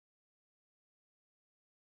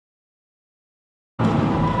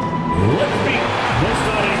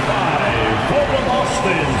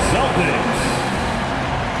Boston Celtics.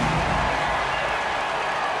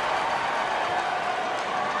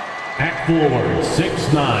 At forward,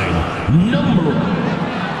 6'9", number 1.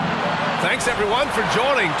 Thanks, everyone, for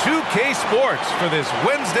joining 2K Sports for this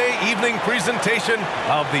Wednesday evening presentation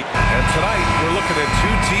of the... And tonight, we're looking at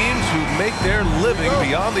two teams who make their living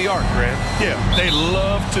beyond the arc, Grant. Yeah, they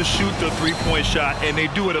love to shoot the three-point shot, and they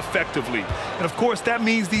do it effectively. And, of course, that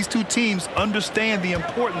means these two teams understand the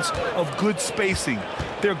importance of good spacing.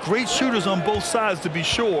 They're great shooters on both sides, to be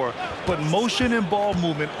sure, but motion and ball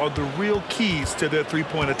movement are the real keys to their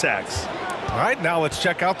three-point attacks. All right, now let's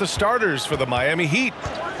check out the starters for the Miami Heat.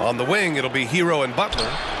 On the wing, it'll be Hero and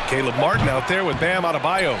Butler. Caleb Martin out there with Bam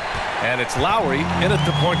Adebayo. And it's Lowry in at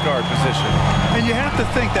the point guard position. And you have to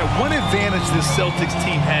think that one advantage this Celtics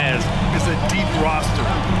team has is a deep roster.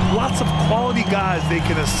 Lots of quality guys they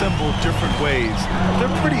can assemble different ways.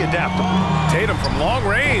 They're pretty adaptable. Tatum from long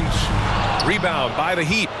range. Rebound by the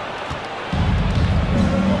Heat.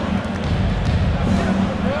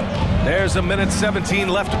 There's a minute 17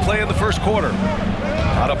 left to play in the first quarter.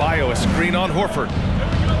 Adebayo, a screen on Horford.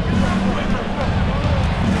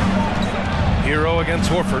 Hero against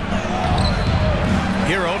Horford.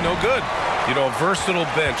 Hero, no good. You know, a versatile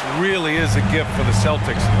bench really is a gift for the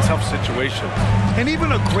Celtics in tough situations. And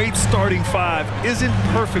even a great starting five isn't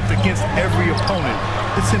perfect against every opponent.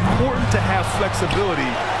 It's important to have flexibility,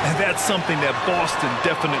 and that's something that Boston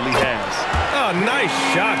definitely has. Oh, nice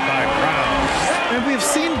shot by Brown. And we've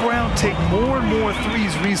seen Brown take more and more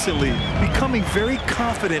threes recently, becoming very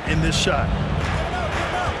confident in this shot.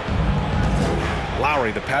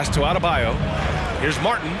 Lowry, the pass to Adebayo. Here's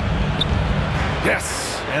Martin.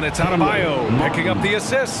 Yes, and it's Adebayo picking up the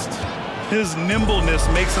assist. His nimbleness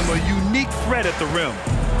makes him a unique threat at the rim.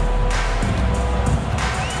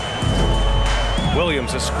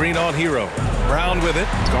 Williams, a screen on Hero. Brown with it,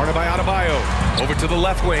 guarded by Adebayo. Over to the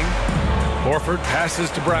left wing. Horford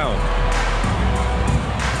passes to Brown.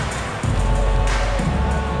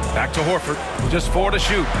 Back to Horford, just 4 to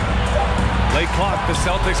shoot. Late clock, the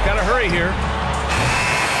Celtics got to hurry here.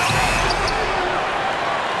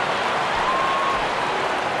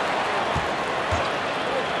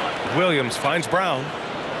 Williams finds Brown.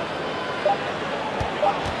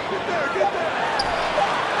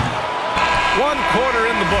 One quarter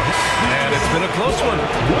in the books, and it's been a close one.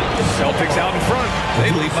 Celtics out in front.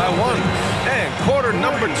 They lead by 1. And quarter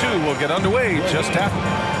number 2 will get underway just after.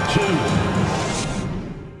 2.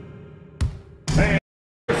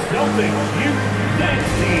 Celtics, you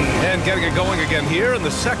next team. And getting it going again here in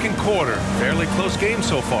the second quarter. Fairly close game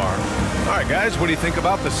so far. All right, guys, what do you think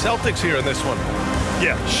about the Celtics here in this one?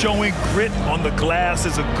 Yeah, showing grit on the glass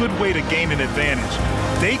is a good way to gain an advantage.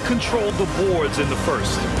 They controlled the boards in the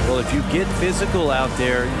first. Well, if you get physical out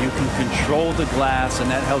there, you can control the glass, and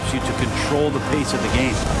that helps you to control the pace of the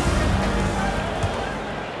game.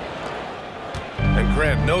 And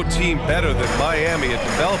Grant, no team better than Miami at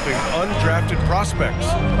developing undrafted prospects.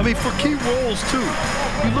 I mean, for key roles, too.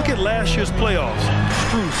 You look at last year's playoffs.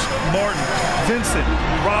 Strus, Martin, Vincent,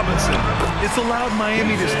 Robinson. It's allowed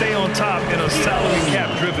Miami to stay on top in a salary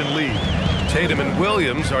cap-driven league. Tatum and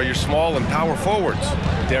Williams are your small and power forwards.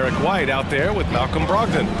 Derek White out there with Malcolm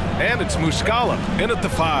Brogdon. And it's Muscala in at the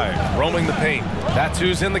 5, roaming the paint. That's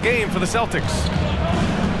who's in the game for the Celtics.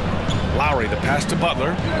 Lowry, the pass to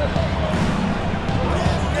Butler.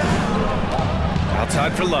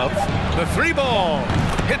 Outside for Love. The 3-ball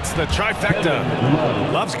hits the trifecta.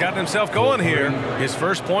 Love's gotten himself going here. His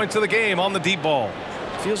first points of the game on the deep ball.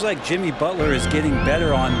 Feels like Jimmy Butler is getting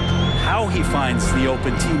better on how he finds the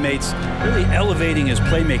open teammates, really elevating his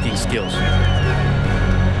playmaking skills.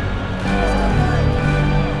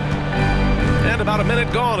 And about a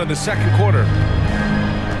minute gone in the second quarter.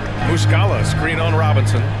 Muscala, screen on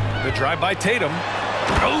Robinson. The drive by Tatum.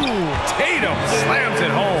 Oh, Tatum slams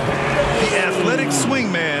it home. The athletic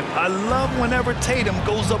swing man. I love whenever Tatum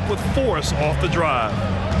goes up with force off the drive.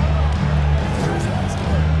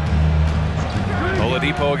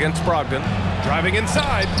 Oladipo against Brogdon. Driving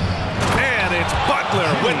inside. And it's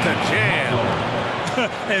Butler with the jam.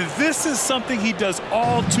 And this is something he does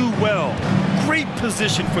all too well. Great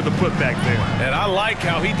position for the putback there. And I like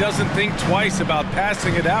how he doesn't think twice about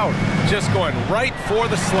passing it out. Just going right for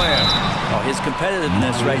the slam. Oh, his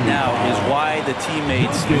competitiveness right now is why the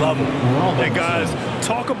teammates love him. Hey, guys,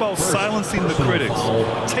 talk about silencing the critics.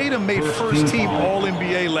 Tatum made first-team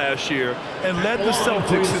All-NBA last year and led the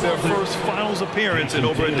Celtics to their first finals appearance in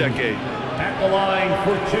over a decade. At the line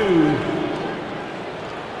for 2.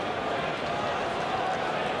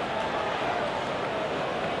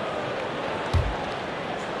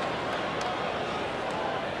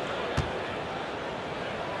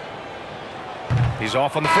 He's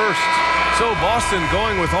off on the first. So Boston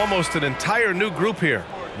going with almost an entire new group here.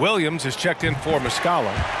 Williams is checked in for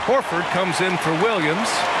Muscala. Horford comes in for Williams.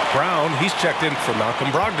 Brown, he's checked in for Malcolm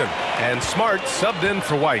Brogdon. And Smart subbed in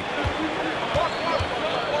for White.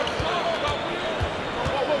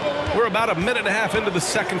 We're about a minute and a half into the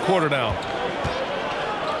second quarter now.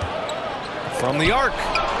 From the arc,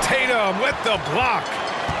 Tatum with the block.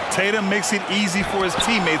 Tatum makes it easy for his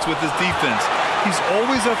teammates with his defense. He's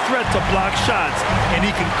always a threat to block shots, and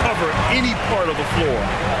he can cover any part of the floor.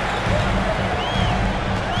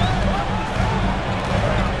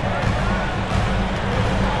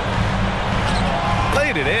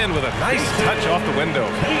 Laid it in with a nice touch off the window.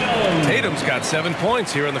 Tatum's got 7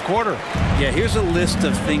 points here in the quarter. Yeah, here's a list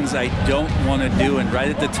of things I don't want to do, and right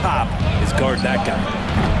at the top is guard that guy.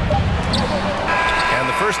 And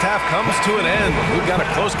the first half comes to an end. We've got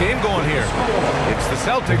a close game going here. It's the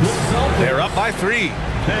Celtics. They're up by 3. All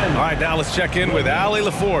right, now let's check in with Allie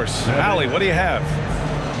LaForce. Allie, what do you have?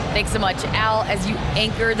 Thanks so much, Al. As you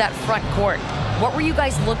anchor that front court, what were you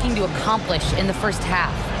guys looking to accomplish in the first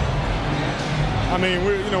half? I mean,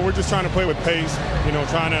 we're just trying to play with pace,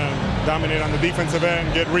 trying to dominate on the defensive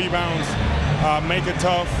end, get rebounds, make it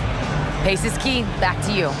tough. Pace is key. Back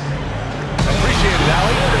to you. Appreciate it,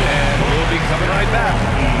 Allie. And we'll be coming right back.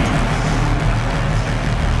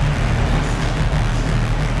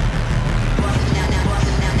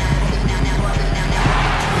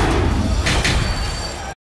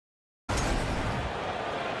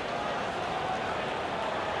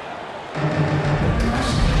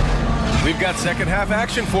 We've got second half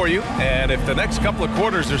action for you, and if the next couple of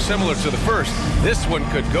quarters are similar to the first, this one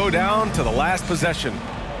could go down to the last possession.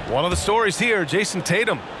 One of the stories here, Jason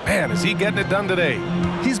Tatum. Man, is he getting it done today?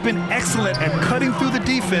 He's been excellent at cutting through the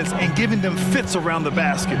defense and giving them fits around the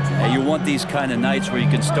basket. Now, you want these kind of nights where you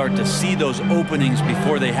can start to see those openings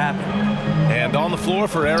before they happen. And on the floor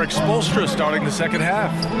for Eric Spoelstra starting the second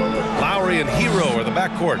half. Lowry and Hero are the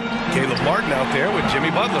backcourt. Caleb Martin out there with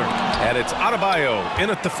Jimmy Butler. And it's Adebayo in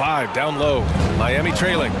at the 5 down low. Miami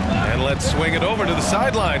trailing. And let's swing it over to the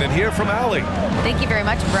sideline and hear from Allie. Thank you very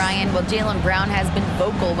much, Brian. Well, Jaylen Brown has been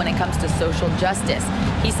vocal when it comes to social justice.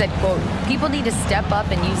 He said, quote, people need to step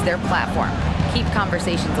up and use their platform. Keep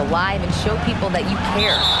conversations alive and show people that you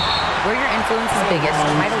care. Where your influence is biggest,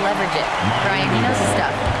 try to leverage it. Brian, he knows his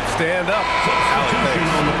stuff. Stand up.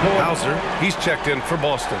 Hauser, he's checked in for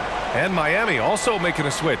Boston. And Miami also making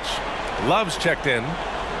a switch. Love's checked in.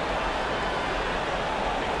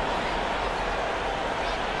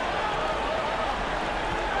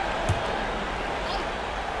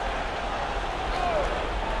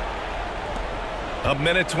 A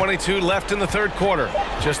minute 22 left in the third quarter.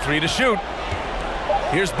 Just 3 to shoot.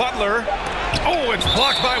 Here's Butler. Oh, it's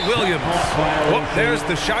blocked by Williams. Oh, there's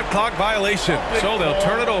the shot clock violation. So they'll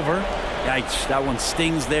turn it over. Yikes, that one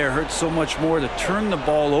stings there. Hurts so much more to turn the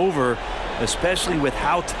ball over, especially with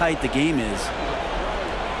how tight the game is.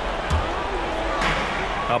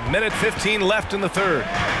 A minute 15 left in the third.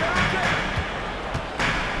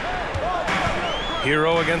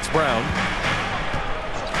 Hero against Brown.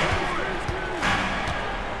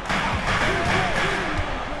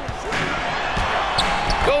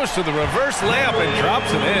 Goes to the reverse layup and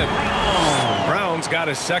drops it in. Brown's got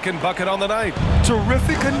his second bucket on the night.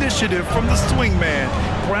 Terrific initiative from the swing man.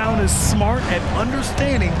 Brown is smart at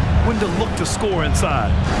understanding when to look to score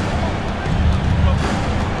inside.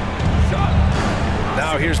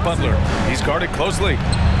 Now here's Butler. He's guarded closely.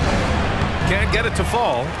 Can't get it to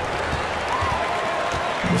fall.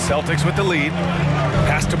 The Celtics with the lead.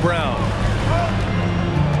 Pass to Brown.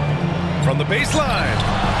 From the baseline.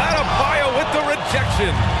 Adebayo with the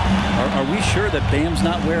rejection. Are we sure that Bam's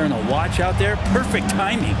not wearing a watch out there? Perfect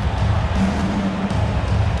timing.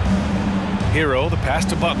 Hero, the pass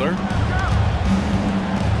to Butler.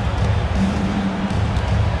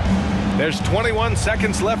 There's 21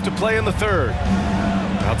 seconds left to play in the third.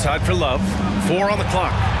 Outside for Love. 4 on the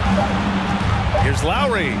clock. Here's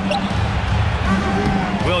Lowry.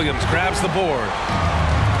 Williams grabs the board.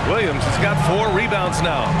 Williams has got 4 rebounds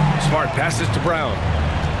now. Smart passes to Brown.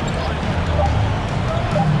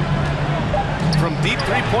 From deep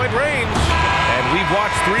three-point range. And we've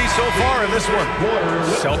watched 3 so far in this one.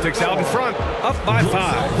 Celtics out in front, up by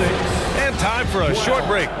 5. And time for a short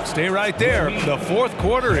break. Stay right there. The fourth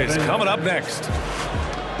quarter is coming up next.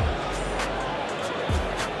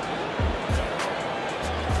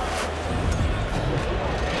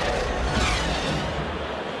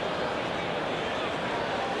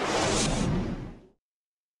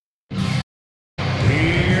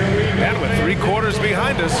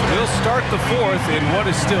 Behind us, we'll start the fourth in what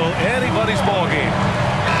is still anybody's ball game.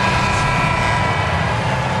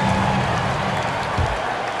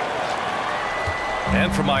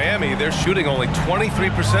 And for Miami, they're shooting only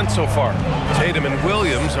 23% so far. Tatum and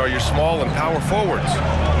Williams are your small and power forwards.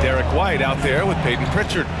 Derek White out there with Peyton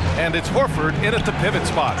Pritchard. And it's Horford in at the pivot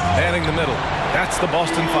spot, manning the middle. That's the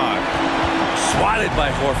Boston 5. Swatted by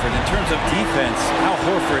Horford. In terms of defense, Al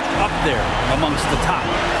Horford up there amongst the top.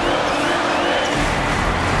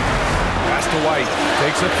 Pass to White.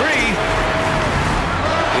 Takes a three.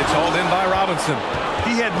 It's hauled in by Robinson.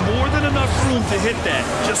 He had more than enough room to hit that.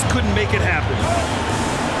 Just couldn't make it happen.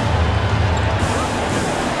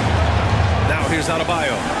 Now here's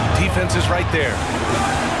Adebayo. Defense is right there.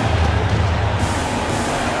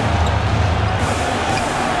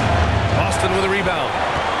 Boston with a rebound.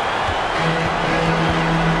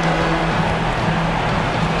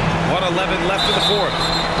 1:11 left in the fourth.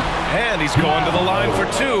 And he's going to the line for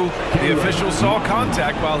two. The official saw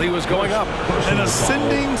contact while he was going up. An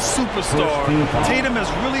ascending superstar. Tatum has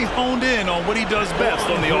really honed in on what he does best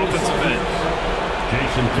on the offensive end.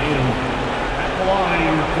 Jason Tatum at the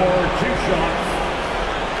line for 2 shots.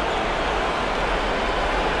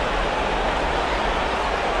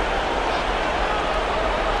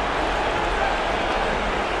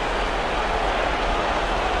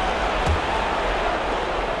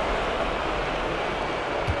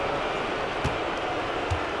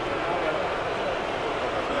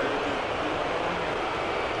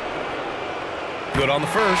 Good on the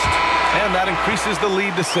first, and that increases the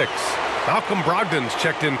lead to 6. Malcolm Brogdon's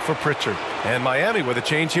checked in for Pritchard, and Miami with a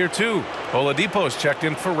change here too. Oladipo's checked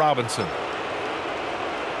in for Robinson.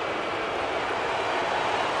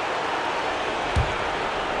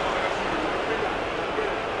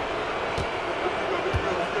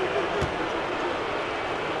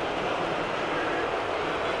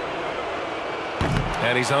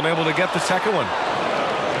 And he's unable to get the second one.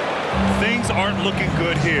 Things aren't looking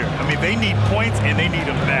good here. I mean, they need points, and they need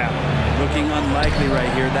them now. Looking unlikely right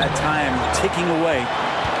here. That time ticking away.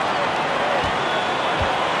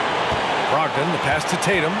 Brogdon, the pass to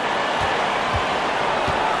Tatum.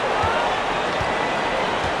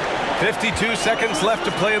 52 seconds left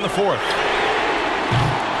to play in the fourth.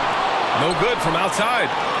 No good from outside.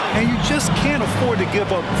 And you just can't afford to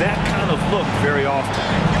give up that kind of look very often.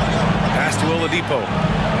 Pass to Oladipo.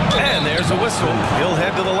 And there's a whistle. He'll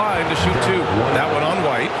head to the line to shoot 2. That one on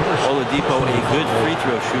White. Oladipo, a good free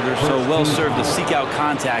throw shooter, so well served to seek out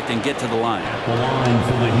contact and get to the line. The line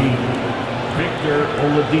for the Heat. Victor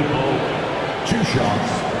Oladipo, 2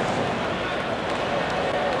 shots.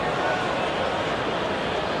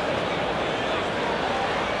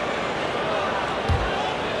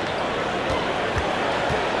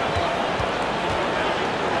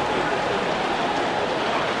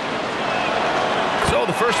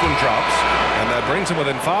 The first one drops, and that brings him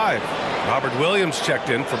within 5. Robert Williams checked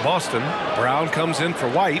in for Boston. Brown comes in for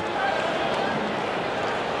White.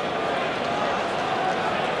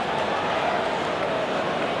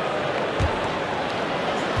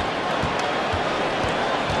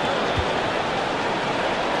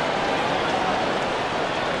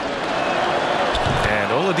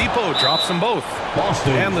 And Oladipo drops them both.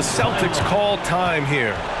 Boston. And the Celtics call time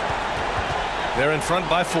here. They're in front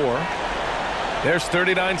by 4. There's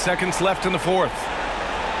 39 seconds left in the fourth.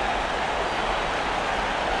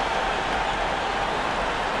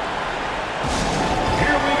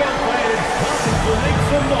 Here we go, fans. Time to make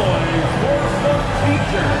some noise for some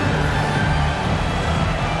teachers.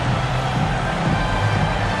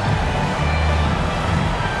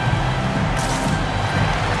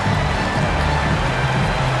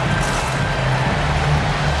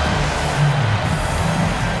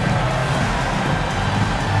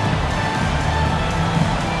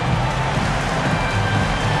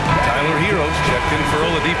 Checked in for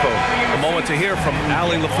Oladipo. A moment to hear from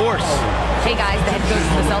Allie LaForce. Hey guys, the head coach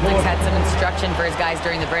of the Celtics had some instruction for his guys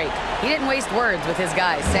during the break. He didn't waste words with his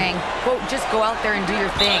guys, saying, quote, just go out there and do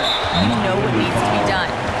your thing. You know what needs to be done.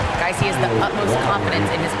 Guys, he has the utmost confidence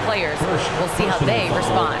in his players. We'll see how they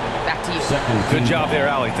respond. Back to you. Good job there,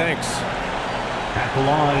 Allie. Thanks. At the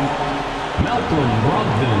line, Malcolm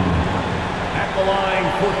Brogdon. At the line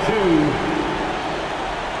for 2.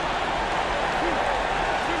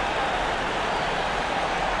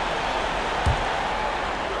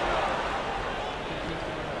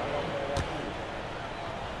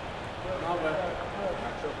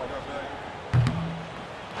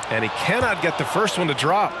 And he cannot get the first one to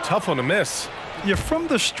drop. Tough one to miss. Yeah, from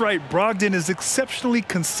the stripe, Brogdon is exceptionally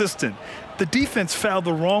consistent. The defense fouled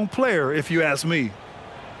the wrong player, if you ask me.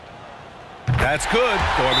 That's good.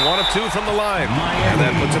 Going 1 of 2 from the line. And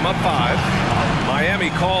that puts him up 5. Miami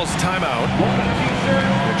calls timeout.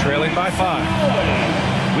 They're trailing by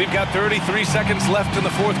 5. We've got 33 seconds left in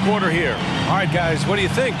the fourth quarter here. All right, guys, what do you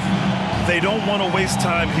think? They don't want to waste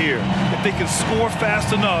time here. If they can score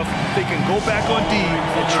fast enough, they can go back on D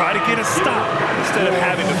and try to get a stop instead of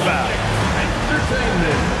having to foul.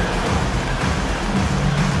 Entertainment.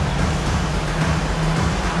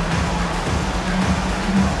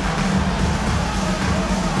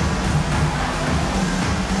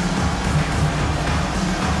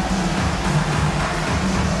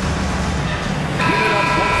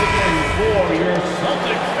 For your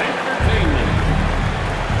Celtics entertainment.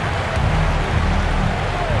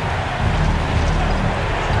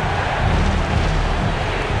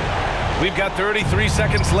 We've got 33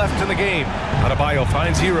 seconds left in the game. Adebayo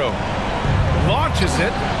finds Hero. Launches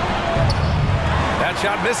it. That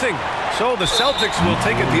shot missing. So the Celtics will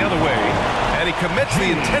take it the other way. And he commits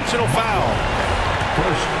the intentional foul.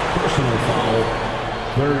 First personal foul.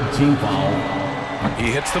 Third team foul.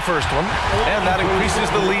 He hits the first one, and that increases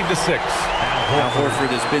the lead to 6. Al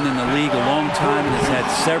Horford has been in the league a long time and has had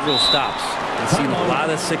several stops. He's seen a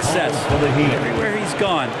lot of success. Everywhere he's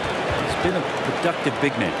gone, he's been a productive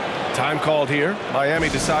big man. Time called here. Miami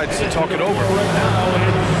decides to talk it over.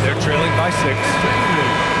 They're trailing by 6.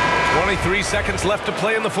 23 seconds left to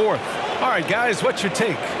play in the fourth. All right, guys, what's your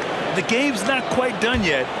take? The game's not quite done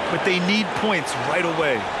yet, but they need points right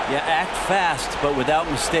away. Yeah, act fast, but without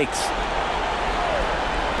mistakes.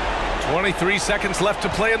 23 seconds left to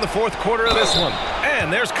play in the fourth quarter of this one.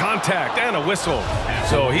 And there's contact and a whistle.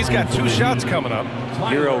 So he's got 2 shots coming up.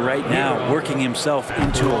 Hero right now working himself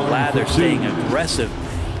into a lather, staying aggressive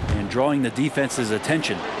and drawing the defense's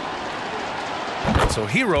attention. So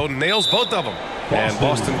Hero nails both of them. And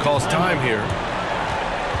Boston calls time here.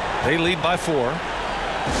 They lead by 4.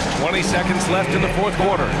 20 seconds left in the fourth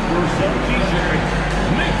quarter. For some t-shirts,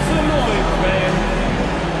 make some noise, man.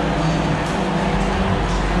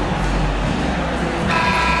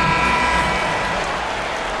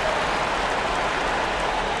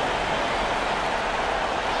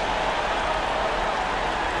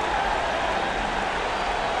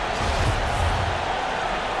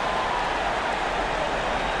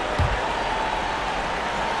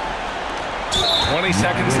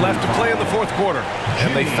 Seconds left to play in the fourth quarter.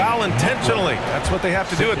 And they foul intentionally. That's what they have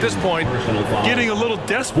to do at this point. Getting a little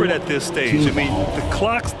desperate at this stage. I mean, the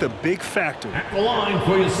clock's the big factor. At the line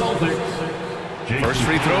for your Celtics. First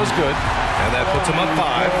free throw is good. And that puts them up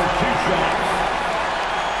 5.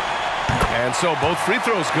 And so both free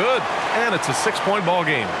throws good. And it's a 6-point ball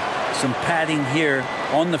game. Some padding here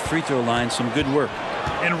on the free throw line. Some good work.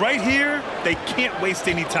 And right here, they can't waste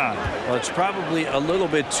any time. Well, it's probably a little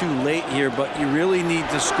bit too late here, but you really need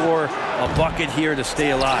to score a bucket here to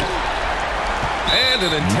stay alive. And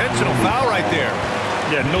an intentional foul right there.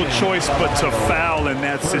 Yeah, no choice but to foul in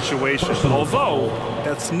that situation. Although,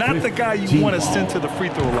 that's not the guy you want to send to the free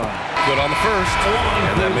throw line. Good on the first.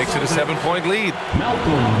 And that makes it a 7-point lead.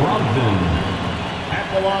 Malcolm Brogdon at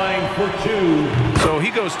the line for 2. So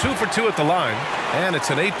he goes 2 for 2 at the line. And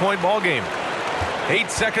it's an 8-point ball game.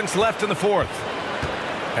 8 seconds left in the fourth.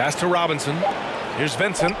 Pass to Robinson. Here's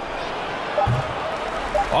Vincent.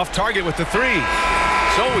 Off target with the 3.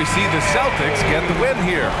 So we see the Celtics get the win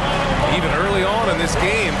here. Even early on in this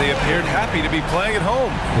game, they appeared happy to be playing at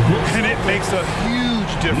home. And it makes a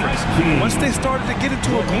huge difference. Once they started to get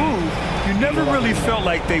into a groove, you never really felt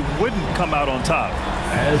like they wouldn't come out on top.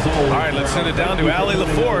 All right, let's send it down to Allie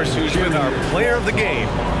LaForce, who's with our player of the game.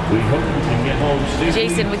 We hope you can get home safely.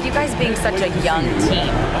 Jason, with you guys being such a young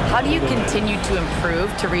team, how do you continue to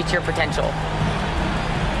improve to reach your potential?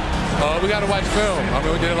 We got to watch film. I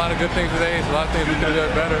mean, we did a lot of good things today. So a lot of things we could have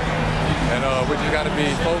done better. And we just got to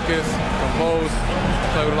be focused, composed,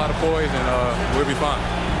 play with a lot of poise, and we'll be fine.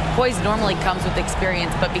 Poise normally comes with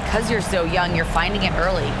experience, but because you're so young, you're finding it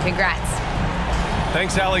early. Congrats.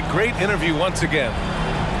 Thanks, Allie. Great interview once again.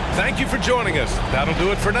 Thank you for joining us. That'll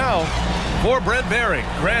do it for now. For Brent Barry,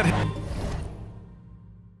 Grant...